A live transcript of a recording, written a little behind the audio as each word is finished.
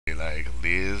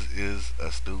Liz is a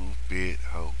stupid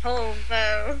hoe. Oh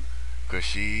no. Cause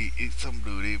she eats some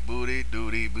booty, boo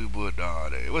boo da.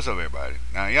 What's up, everybody?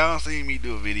 Now, y'all seen me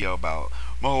do a video about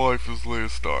my life is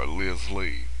Liz star, Liz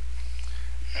Lee.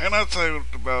 And I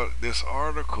talked about this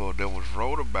article that was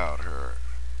wrote about her.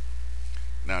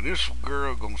 Now, this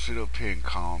girl gonna sit up here and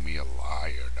call me a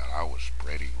liar that I was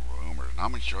spreading rumors. And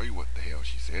I'm gonna show you what the hell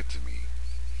she said to me.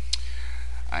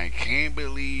 I can't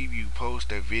believe you post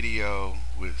a video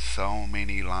with so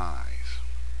many lies.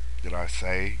 Did I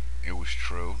say it was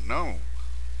true? No.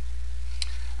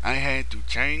 I had to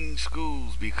change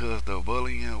schools because the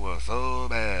bullying was so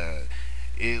bad.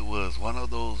 It was one of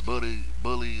those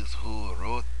bullies who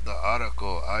wrote the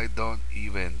article. I don't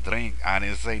even drink. I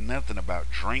didn't say nothing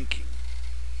about drinking.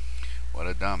 What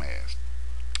a dumbass.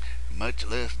 Much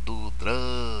less do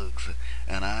drugs.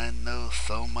 And I know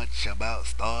so much about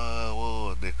Star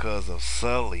Wars because of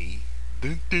Sully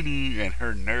and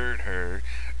her nerd her,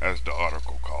 as the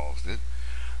article calls it.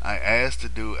 I asked to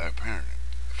do a parent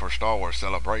for Star Wars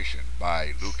Celebration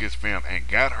by Lucasfilm and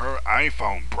got her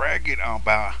iPhone bragging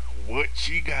about what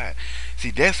she got.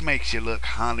 See, that makes you look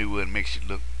Hollywood, makes you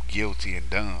look guilty and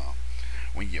dumb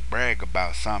when you brag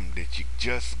about something that you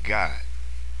just got.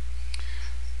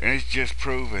 And it's just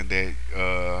proving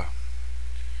that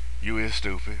you is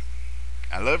stupid.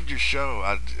 I loved your show.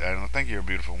 I don't think you're a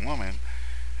beautiful woman,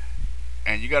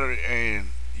 and you're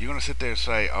gonna sit there and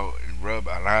say, "Oh," and rub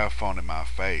an iPhone in my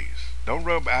face. Don't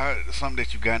rub out something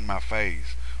that you got in my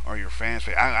face or your fans'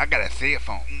 face. I got a cell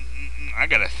phone. I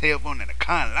got a cell phone and a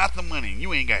car, lots of money, and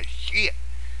you ain't got shit.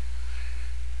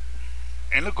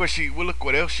 And look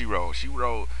what else she wrote. She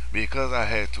wrote, because I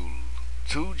had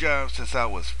two jobs since I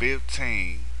was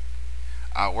 15.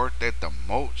 I worked at the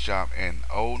moat shop in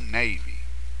Old Navy.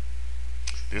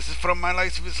 This is from my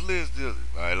life is Liz.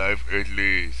 My life is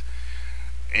Liz.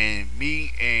 And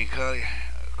me and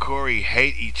Corey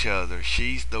hate each other.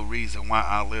 She's the reason why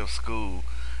I left school.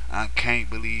 I can't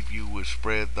believe you would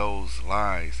spread those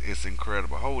lies. It's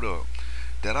incredible. Hold up.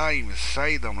 Did I even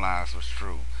say them lies was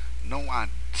true? No, I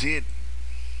didn't.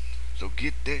 So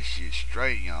get that shit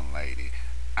straight, young lady.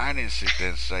 I didn't sit there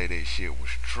and say that shit was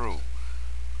true.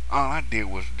 All I did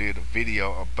was did a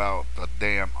video about the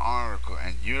damn article,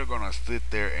 and you're gonna sit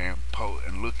there and post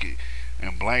and look at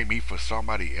and blame me for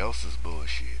somebody else's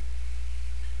bullshit.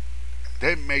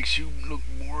 That makes you look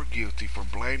more guilty for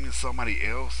blaming somebody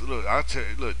else. Look, I'll tell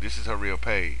you, look, this is her real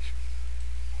page.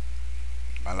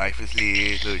 My life is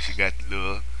lit. Look, she got the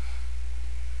little,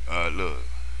 look,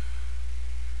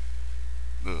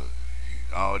 look,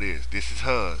 all this. This is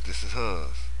hers. This is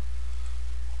hers.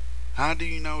 How do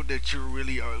you know that you're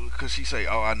really? Cause she say,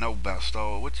 "Oh, I know about Star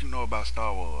Wars." What you know about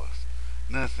Star Wars?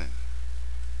 Nothing.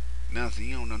 Nothing.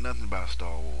 You don't know nothing about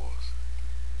Star Wars.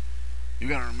 You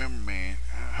gotta remember, man.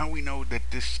 How we know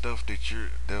that this stuff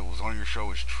that was on your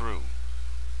show is true?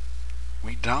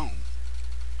 We don't.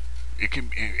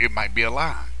 It might be a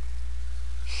lie.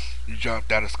 You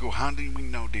dropped out of school. How do we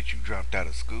know that you dropped out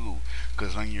of school?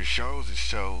 Because on your shows it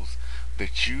shows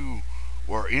that you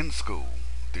were in school,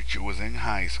 that you was in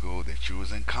high school, that you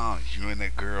was in college. You and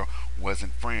that girl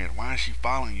wasn't friends. Why is she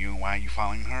following you and why are you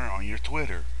following her on your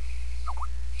Twitter?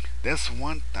 That's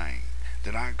one thing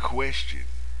that I question.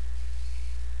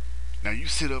 Now you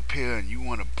sit up here and you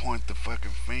want to point the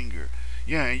fucking finger.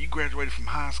 Yeah, and you graduated from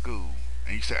high school.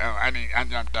 And you say, "Oh, I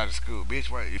dropped out of school." Bitch,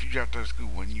 why? If you dropped out of school,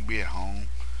 wouldn't you be at home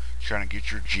trying to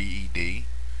get your GED?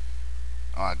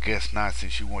 Oh, I guess not,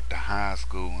 since you went to high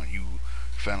school and you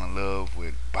fell in love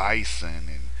with Bison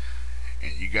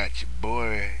and you got your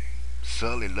boy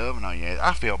Sully loving on you.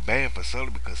 I felt bad for Sully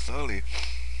because Sully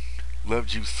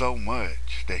loved you so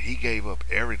much that he gave up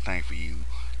everything for you,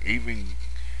 even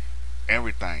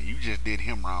everything. You just did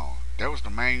him wrong. That was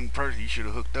the main person you should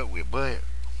have hooked up with, but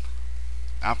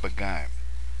I forgot.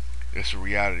 It's a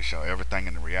reality show. Everything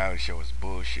in the reality show is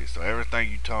bullshit. So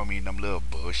everything you told me in them little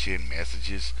bullshit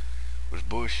messages was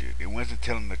bullshit. It wasn't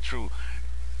telling the truth.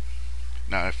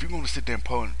 Now, if you're gonna sit there and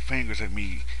point fingers at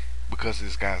me because of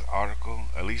this guy's article,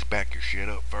 at least back your shit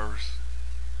up first.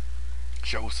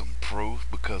 Show some proof,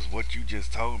 because what you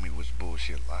just told me was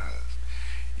bullshit lies.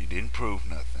 You didn't prove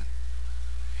nothing.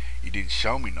 You didn't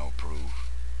show me no proof.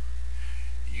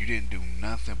 You didn't do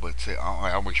nothing but say, "Oh,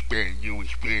 I was spreading you and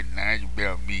spreading lies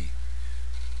about me."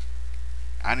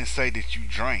 I didn't say that you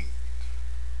drank.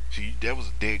 See, that was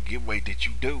a dead giveaway that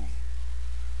you do.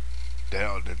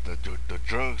 The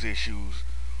drugs issues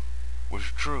was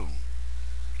true.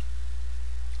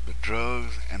 The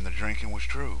drugs and the drinking was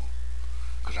true.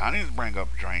 Because I didn't bring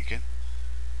up drinking.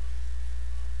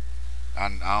 I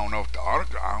don't know if the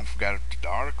article, I don't forgot if the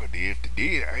article did. If it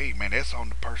did, hey man, that's on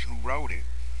the person who wrote it.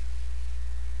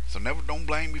 So never don't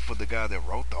blame me for the guy that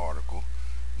wrote the article.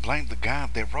 Blame the guy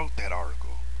that wrote that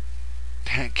article.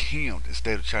 Thank him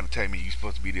instead of trying to tell me you're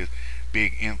supposed to be this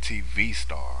big MTV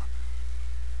star.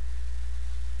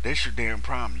 That's your damn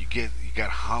problem. You got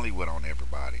Hollywood on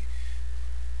everybody.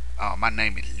 Oh, my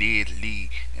name is Liz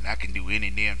Lee, and I can do any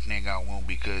damn thing I want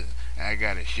because I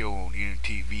got a show on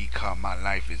MTV called My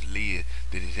Life is Liz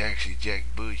that is actually jack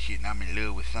bullshit, and I'm in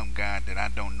love with some guy that I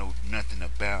don't know nothing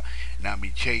about, and I be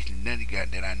chasing another guy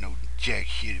that I know jack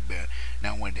shit about, and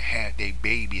I want to have their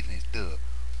babies and stuff.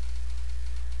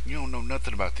 You don't know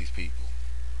nothing about these people.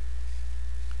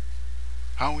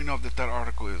 How do we know that that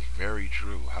article is very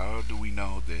true? How do we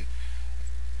know that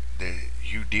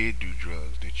you did do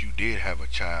drugs, that you did have a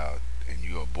child and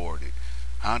you aborted?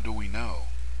 How do we know?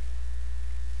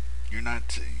 You're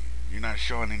not you're not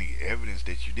showing any evidence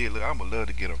that you did. Look, I would love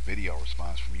to get a video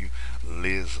response from you,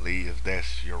 Liz Lee, if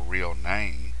that's your real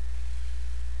name.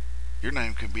 Your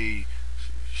name could be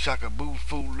Shaka Boo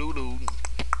Foo Lulu.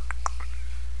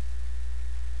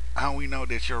 How do we know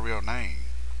that's your real name?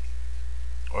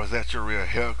 Or is that your real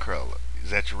hair color? Is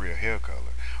that your real hair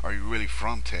color? Are you really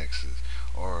from Texas?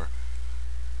 Or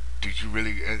did you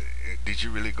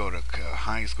really go to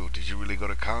high school? Did you really go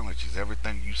to college? Is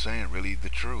everything you saying really the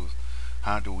truth?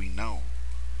 How do we know?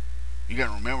 You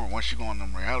gotta remember, once you go on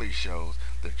them reality shows,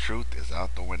 the truth is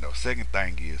out the window. Second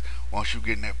thing is, once you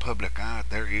get in that public eye,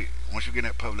 once you get in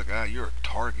that public eye, you're a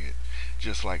target,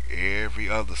 just like every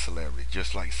other celebrity,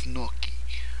 just like Snooki.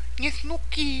 Yes,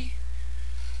 Snooki.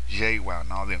 Jay Wow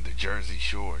and all them, the Jersey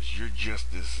Shores. You're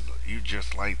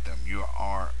just like them. You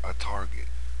are a target.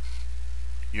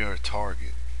 You're a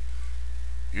target.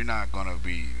 You're not gonna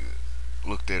be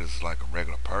looked at as like a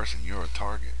regular person. You're a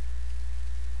target.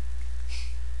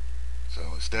 So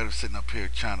instead of sitting up here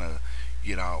trying to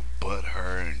get all butt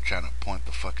her and trying to point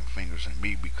the fucking fingers at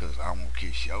me because I won't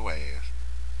kiss your ass,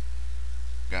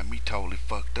 got me totally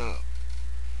fucked up.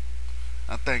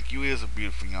 I think you is a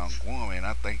beautiful young woman.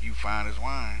 I think you fine as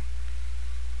wine.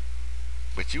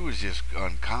 But you was just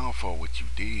uncalled for what you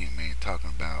did, man. Talking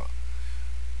about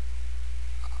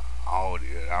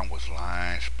I was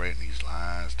lying, spreading these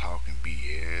lies, talking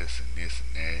BS and this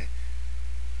and that.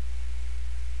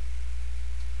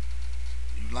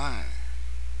 You lying.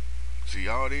 See,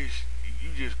 all this, you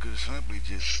just could simply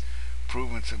just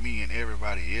proven to me and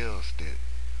everybody else that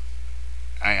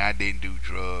I didn't do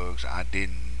drugs, I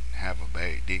didn't have a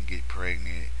baby, didn't get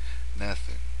pregnant,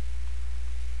 nothing.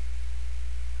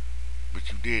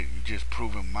 But you did. You just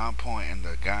proving my point and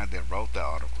the guy that wrote the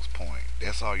article's point.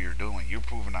 That's all you're doing. You're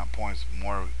proving our points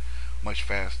much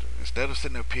faster. Instead of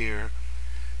sitting up here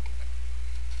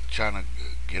trying to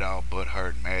get all butt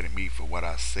hurt and mad at me for what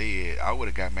I said, I would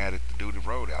have got mad at the dude that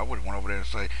wrote it. I would have went over there and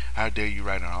say, "How dare you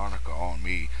write an article on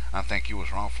me? I think you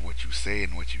was wrong for what you said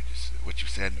and what you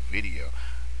said in the video."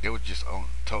 They were just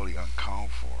totally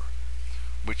uncalled for.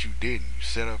 But you didn't. You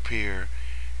sit up here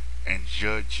and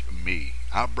judge me.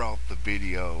 I brought the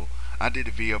video. I did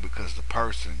the video because the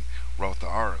person wrote the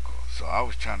article. So I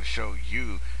was trying to show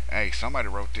you, hey, somebody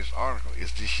wrote this article.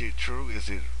 Is this shit true? Is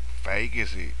it fake?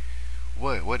 Is it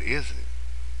what? What is it?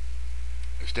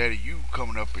 Instead of you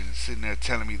coming up and sitting there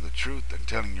telling me the truth and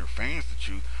telling your fans the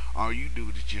truth, all you do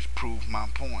is just prove my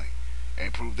point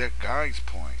and prove that guy's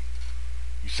point.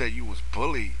 You said you was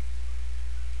bullied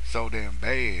so damn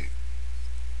bad.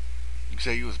 You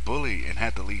say you was bullied and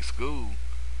had to leave school.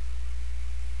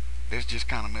 That's just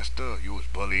kind of messed up. You was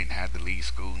bullied and had to leave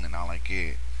school and all like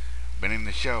that. But in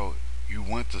the show, you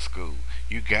went to school.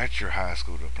 You got your high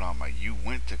school diploma. You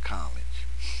went to college.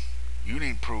 You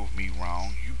didn't prove me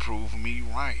wrong. You proved me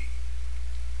right.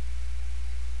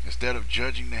 Instead of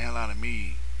judging the hell out of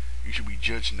me, you should be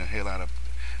judging the hell out of.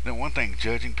 Now, one thing,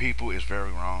 judging people is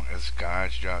very wrong. It's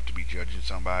God's job to be judging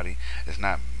somebody. It's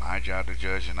not my job to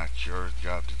judge, and not your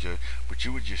job to judge. But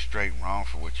you were just straight wrong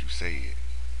for what you said.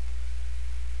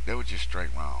 They were just straight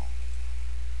wrong.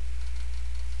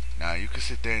 Now, you can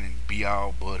sit there and be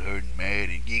all butthurt and mad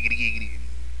and giggity giggity, and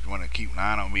you want to keep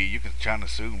lying on me. You can try to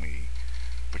sue me,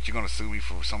 but you're gonna sue me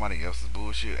for somebody else's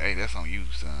bullshit. Hey, that's on you,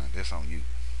 son. That's on you.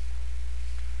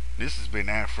 This has been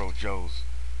Afrojoe's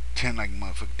 10 like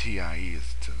motherfucking T.I.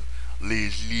 is to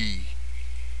Liz Lee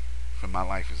from My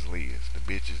Life is Liz. The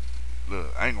bitch is,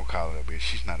 look, I ain't gonna call her a bitch.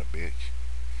 She's not a bitch.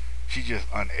 She's just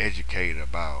uneducated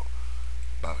about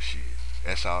shit.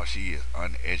 That's all she is,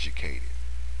 uneducated.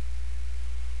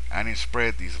 I didn't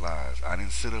spread these lies. I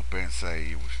didn't sit up there and say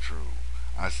it was true.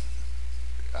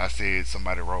 I said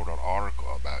somebody wrote an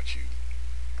article about you.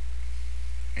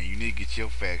 And you need to get your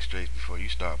facts straight before you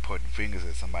start pointing fingers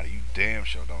at somebody you damn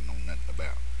sure don't know nothing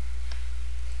about.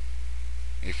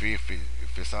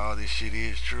 If it's all this shit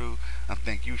is true, I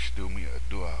think you should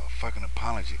do a fucking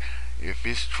apology. If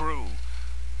it's true,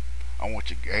 I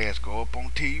want your ass go up on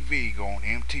TV, go on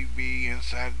MTV,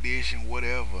 Inside Edition,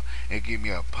 whatever, and give me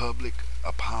a public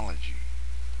apology.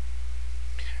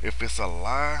 If it's a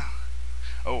lie,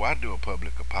 oh, I do a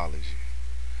public apology.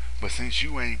 But since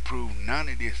you ain't proved none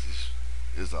of this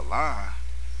is a lie,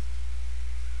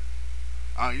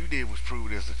 all you did was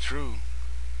prove it as the truth.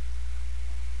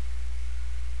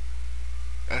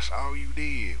 That's all you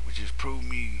did, was just prove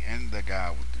me and the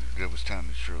guy that was telling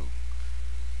the truth.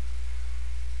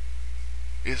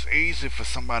 It's easy for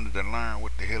somebody to learn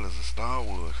what the hell is a Star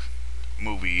Wars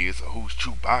movie is, or who's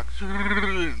Chewbacca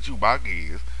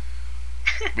is,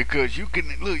 because you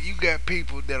can look. You got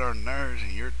people that are nerds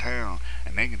in your town,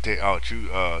 and they can tell.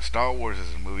 Oh, Star Wars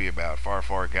is a movie about far,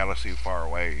 far galaxy far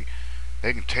away.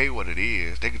 They can tell you what it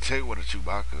is. They can tell you what a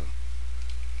Chewbacca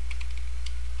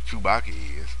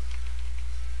is.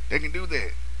 They can do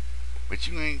that. But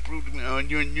you ain't proved to me. Oh,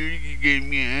 you gave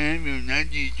me a hand, and I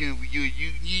did something for you.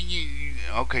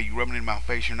 Okay, you rubbing it in my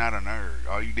face. You're not a nerd.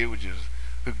 All you did was just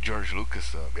hook George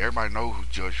Lucas up. Everybody knows who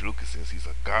George Lucas is. He's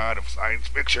a god of science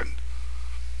fiction.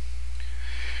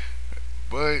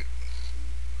 But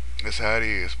that's how it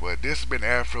is. But this has been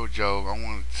Afrojoe.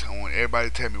 I want everybody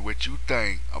to tell me what you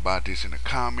think about this in a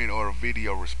comment or a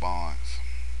video response.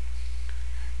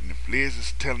 And if Liz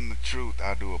is telling the truth,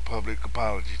 I'll do a public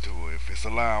apology to her. If it's a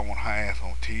lie, I want her ass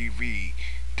on TV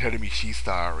telling me she's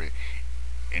sorry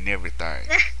and everything.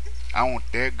 I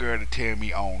want that girl to tell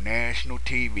me on national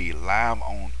TV, live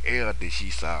on air, that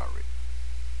she's sorry.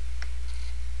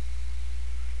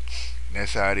 And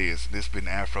that's how it is. This been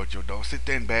Afrojoe. Don't sit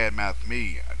there and badmouth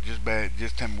me.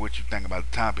 Just tell me what you think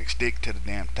about the topic. Stick to the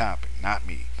damn topic, not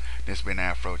me. This been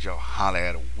Afrojoe. Holla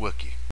at a Wookie.